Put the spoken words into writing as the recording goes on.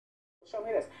show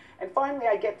me this. And finally,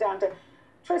 I get down to,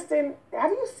 Tristan,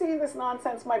 have you seen this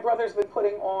nonsense my brother's been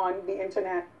putting on the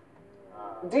internet?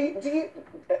 Do you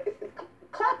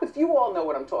clap if you all know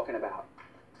what I'm talking about?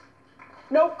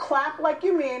 No, clap like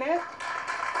you mean it.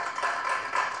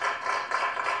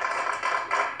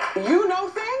 You know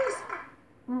things?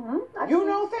 You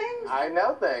know things? I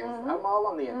know things. I'm all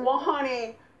on the internet. Well,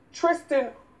 honey,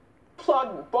 Tristan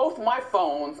plugged both my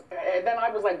phones, and then I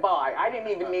was like, bye. I didn't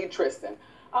even need Tristan.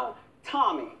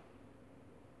 Tommy,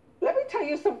 let me tell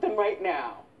you something right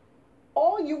now.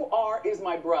 All you are is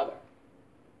my brother.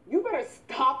 You better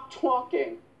stop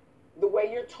talking the way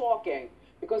you're talking,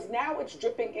 because now it's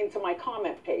dripping into my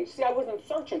comment page. See, I wasn't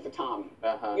searching for Tommy.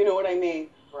 You know what I mean?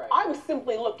 Right. I was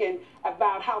simply looking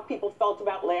about how people felt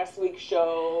about last week's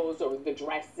shows, or the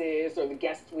dresses, or the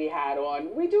guests we had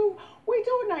on. We do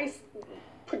a nice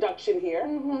production here.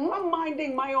 I'm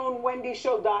minding my own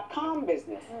WendyShow.com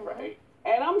business. Right.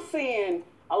 And I'm seeing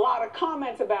a lot of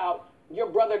comments about your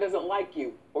brother doesn't like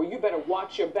you, or you better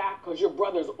watch your back because your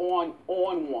brother's on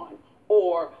one.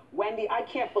 Or, Wendy, I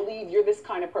can't believe you're this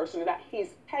kind of person, or that. He's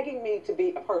pegging me to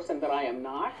be a person that I am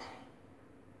not.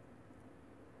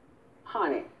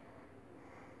 Honey,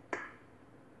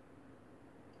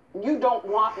 you don't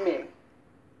want me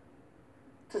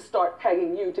to start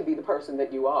pegging you to be the person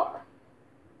that you are.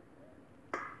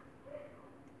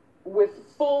 With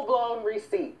full-blown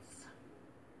receipts,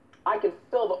 I could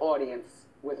fill the audience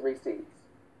with receipts,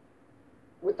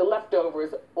 with the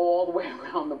leftovers all the way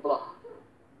around the block.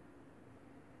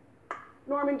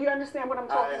 Norman, do you understand what I'm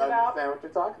talking about? I understand what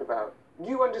you're talking about. Do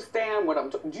you understand what I'm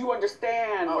talking about? Do you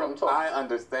understand what I'm talking about? I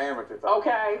understand what you're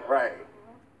talking about. Okay. Right.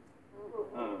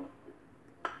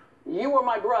 You are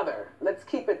my brother. Let's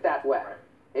keep it that way. Right.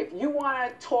 If you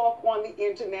want to talk on the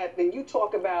internet, then you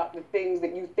talk about the things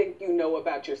that you think you know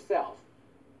about yourself.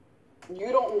 You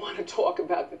don't want to talk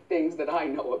about the things that I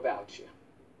know about you.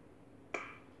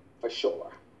 For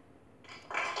sure.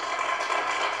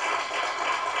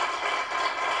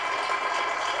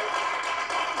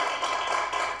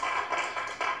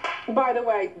 By the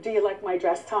way, do you like my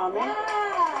dress, Tommy?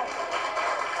 Yeah.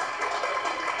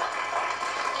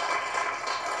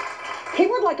 He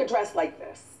would like a dress like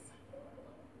this.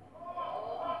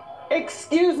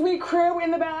 Excuse me, crew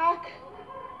in the back.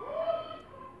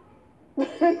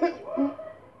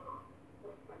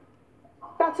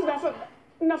 That's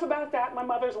enough about that. My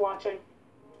mother's watching.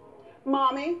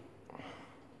 Mommy,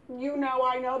 you know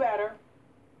I know better.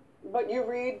 But you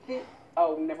read the...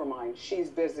 Oh, never mind. She's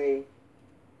busy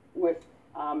with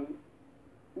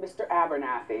Mr.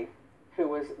 Abernathy, who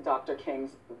was Dr.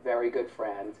 King's very good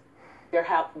friend.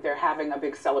 They're having a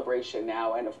big celebration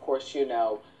now, and of course, you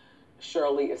know,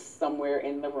 Shirley is somewhere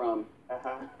in the room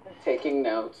taking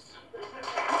notes.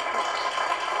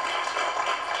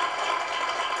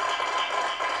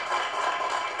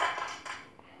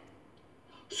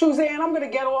 Suzanne, I'm going to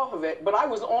get off of it, but I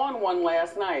was on one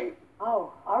last night.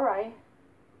 Oh, all right.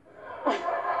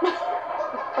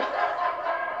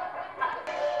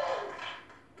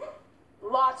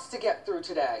 Lots to get through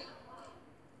today.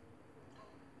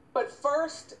 But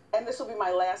first, and this will be my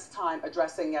last time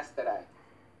addressing yesterday,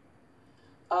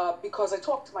 because I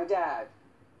talked to my dad,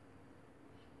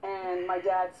 and my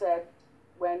dad said,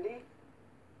 Wendy,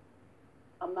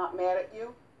 I'm not mad at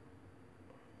you.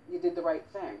 You did the right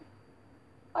thing.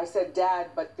 I said, Dad,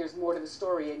 but there's more to the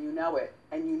story, and you know it,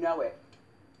 and you know it.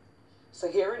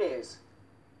 So here it is.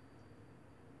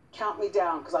 Count me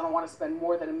down, because I don't want to spend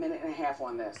more than a minute and a half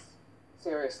on this.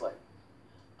 Seriously.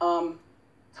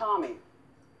 Tommy,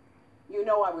 you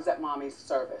know I was at Mommy's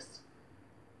service.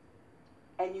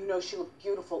 And you know she looked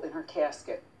beautiful in her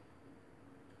casket.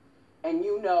 And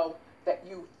you know that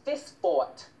you fist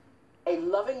fought a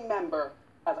loving member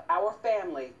of our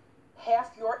family,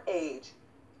 half your age,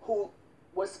 who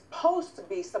was supposed to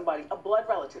be somebody, a blood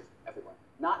relative, everyone,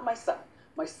 not my son.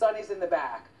 My son is in the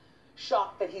back,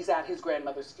 shocked that he's at his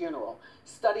grandmother's funeral,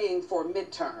 studying for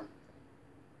midterm.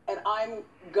 And I'm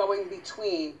going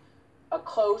between a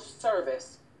closed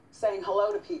service, saying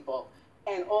hello to people,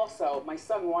 and also my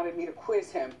son wanted me to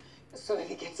quiz him so that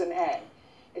he gets an A.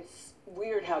 It's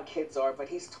weird how kids are, but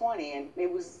he's 20, and it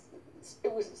was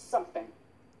something.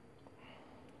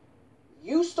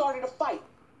 You started a fight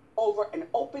over an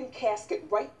open casket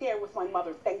right there with my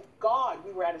mother. Thank God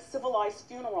we were at a civilized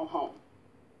funeral home.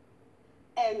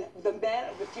 And the man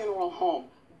of the funeral home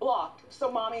blocked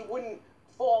so Mommy wouldn't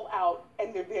fall out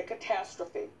and there'd be a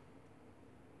catastrophe.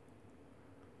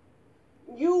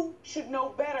 You should know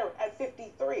better at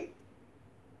 53.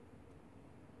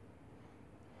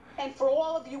 And for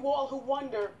all of you all who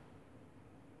wonder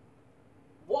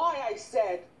why I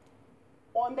said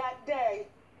on that day,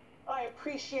 I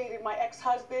appreciated my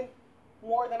ex-husband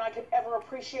more than I could ever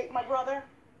appreciate my brother?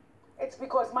 It's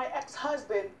because my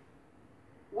ex-husband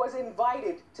was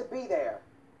invited to be there.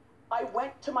 I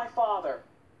went to my father.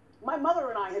 My mother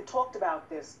and I had talked about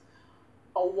this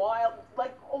a long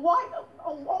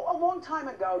time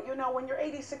ago. You know, when you're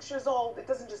 86 years old, it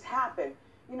doesn't just happen.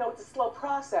 You know, it's a slow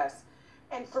process.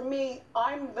 And for me,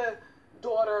 I'm the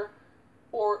daughter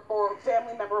or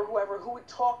family member or whoever who would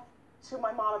talk to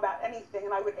my mom about anything,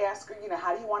 and I would ask her, you know,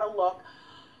 how do you want to look?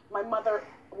 My mother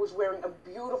was wearing a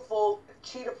beautiful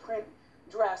cheetah print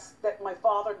dress that my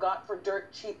father got for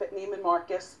dirt cheap at Neiman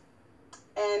Marcus,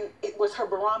 and it was her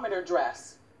barometer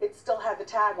dress. It still had the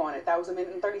tag on it. That was a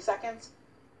minute and 30 seconds?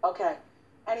 Okay.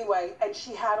 Anyway, and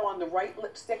she had on the right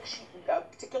lipstick, a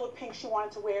particular pink she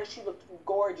wanted to wear. She looked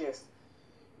gorgeous.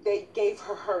 They gave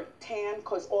her tan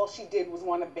because all she did was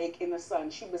want to bake in the sun.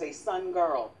 She was a sun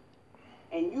girl.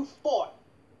 And you fought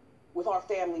with our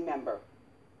family member.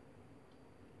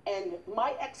 And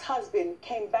my ex-husband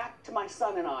came back to my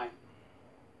son and I,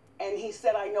 and he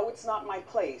said, I know it's not my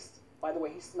place. By the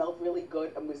way, he smelled really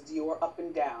good and was Dior up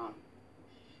and down.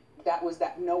 That was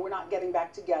that, no, we're not getting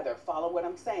back together. Follow what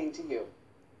I'm saying to you.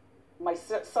 My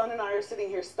son and I are sitting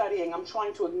here studying. I'm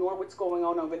trying to ignore what's going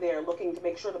on over there, looking to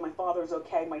make sure that my father's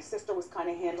okay. My sister was kind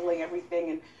of handling everything,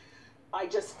 and I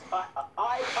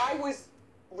was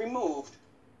removed.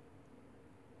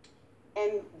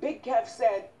 And Big Kev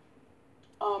said,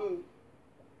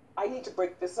 I need to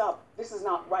break this up. This is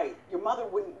not right. Your mother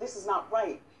wouldn't, this is not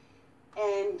right.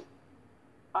 And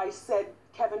I said,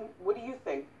 Kevin, what do you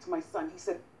think, to my son? He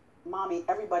said, Mommy,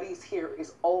 everybody's here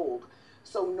is old,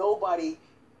 so nobody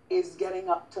is getting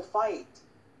up to fight.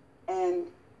 And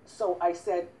so I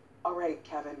said, all right,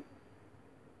 Kevin,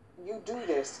 you do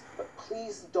this, but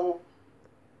please don't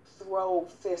throw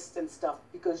fists and stuff,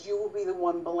 because you will be the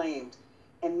one blamed.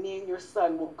 And me and your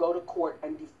son will go to court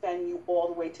and defend you all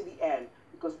the way to the end,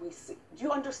 because we see. Do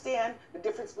you understand the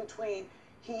difference between,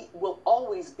 he will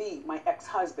always be my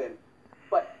ex-husband,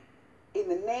 but in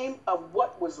the name of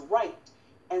what was right,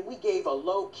 and we gave a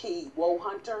low-key woe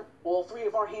hunter, all three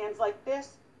of our hands like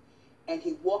this, and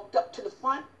he walked up to the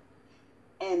front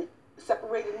and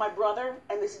separated my brother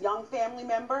and this young family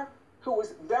member who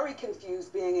was very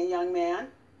confused being a young man,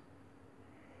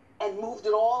 and moved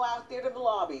it all out there to the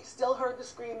lobby. Still heard the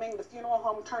screaming. The funeral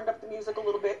home turned up the music a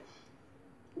little bit.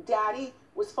 Daddy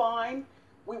was fine.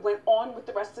 We went on with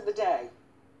the rest of the day.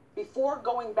 Before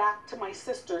going back to my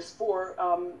sister's for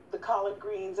the collard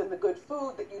greens and the good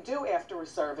food that you do after a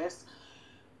service,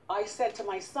 I said to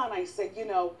my son, I said, you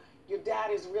know, your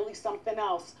dad is really something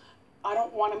else. I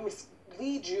don't want to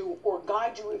mislead you or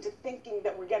guide you into thinking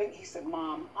that we're getting... He said,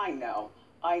 Mom, I know.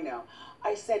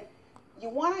 I said, you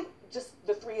want to just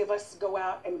the three of us go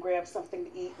out and grab something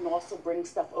to eat and also bring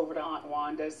stuff over to Aunt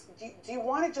Wanda's? Do you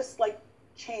want to just like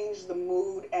change the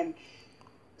mood and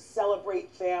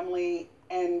celebrate family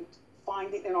and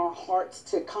find it in our hearts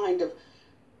to kind of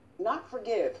not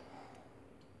forgive,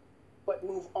 but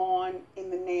move on in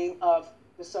the name of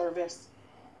the service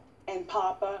and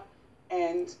Papa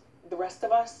and the rest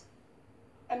of us?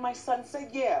 And my son said,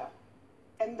 yeah.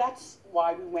 And that's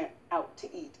why we went out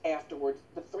to eat afterwards,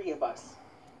 the three of us.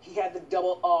 He had the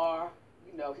double R,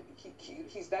 you know,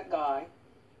 he's that guy.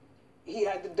 He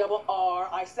had the double R.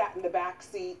 I sat in the back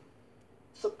seat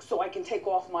so I can take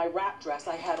off my wrap dress.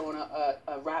 I had on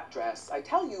a wrap dress. I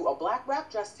tell you, a black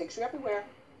wrap dress takes you everywhere.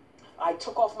 I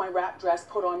took off my wrap dress,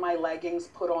 put on my leggings,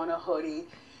 put on a hoodie,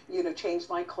 you know, changed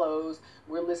my clothes.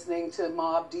 We're listening to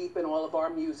Mobb Deep and all of our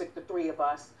music, the three of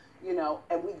us, you know,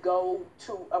 and we go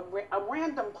to a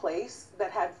random place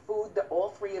that had food that all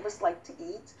three of us like to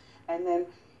eat. And then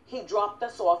he dropped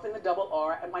us off in the double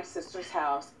R at my sister's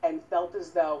house and felt as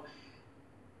though,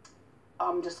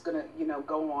 I'm just going to, you know,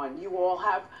 go on. You all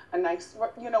have a nice,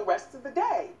 you know, rest of the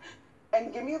day.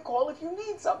 And give me a call if you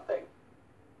need something.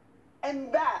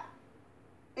 And that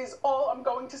is all I'm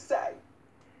going to say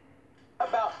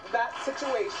about that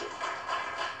situation.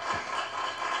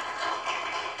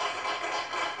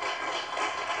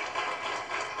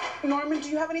 Norman, do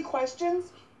you have any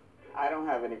questions? I don't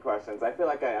have any questions. I feel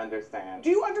like I understand. Do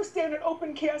you understand an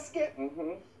open casket?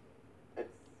 Mm-hmm.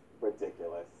 It's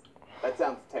ridiculous. That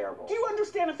sounds terrible. Do you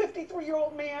understand a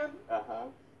 53-year-old man? Uh-huh.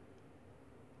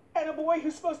 And a boy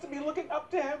who's supposed to be looking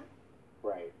up to him?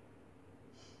 Right.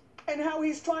 And how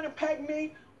he's trying to peg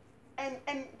me, and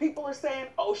people are saying,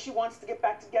 oh, she wants to get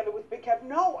back together with Big Kev.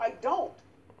 No, I don't.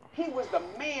 He was the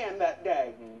man that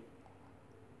day.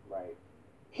 Mm-hmm. Right.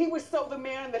 He was so the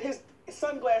man that his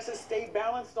sunglasses stayed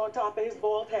balanced on top of his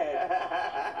bald head.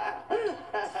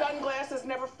 Sunglasses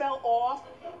never fell off.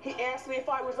 He asked me if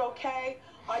I was okay.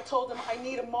 I told him I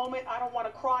need a moment. I don't want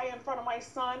to cry in front of my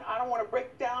son. I don't want to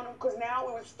break down, because now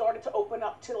it was started to open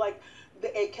up to like the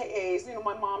AKAs. You know,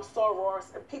 my mom saw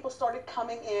Ross, and people started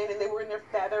coming in, and they were in their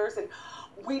feathers, and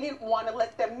we didn't want to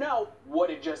let them know what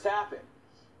had just happened.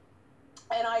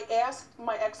 And I asked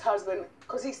my ex-husband,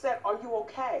 because he said, "Are you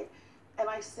okay?" And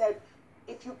I said,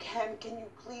 "If you can you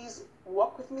please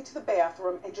walk with me to the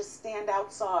bathroom and just stand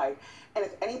outside? And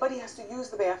if anybody has to use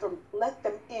the bathroom, let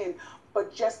them in,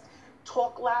 but just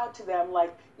talk loud to them,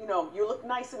 like, you know, you look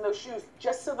nice in those shoes,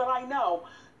 just so that I know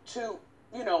to,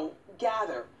 you know,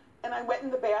 gather." And I went in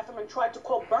the bathroom and tried to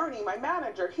call Bernie, my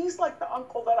manager. He's like the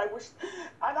uncle that I wish,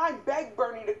 and I begged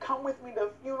Bernie to come with me to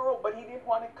the funeral, but he didn't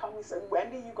want to come. He said,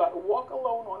 "Wendy, you got to walk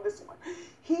alone on this one."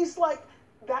 He's like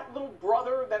that little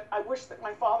brother that I wish that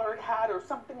my father had, or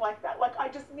something like that. Like, I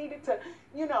just needed to,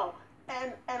 you know,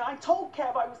 and I told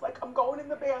Kev, I was like, "I'm going in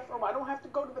the bathroom. I don't have to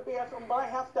go to the bathroom, but I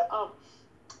have to,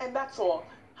 and that's all."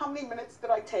 How many minutes did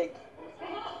I take?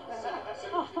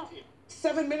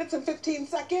 7 minutes and 15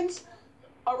 seconds?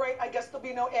 All right, I guess there'll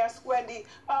be no Ask Wendy.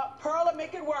 Perla,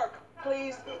 make it work,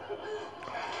 please.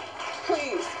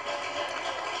 Please.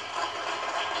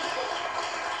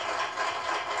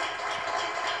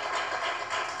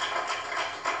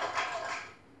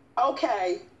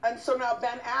 Okay, and so now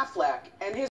Ben Affleck and his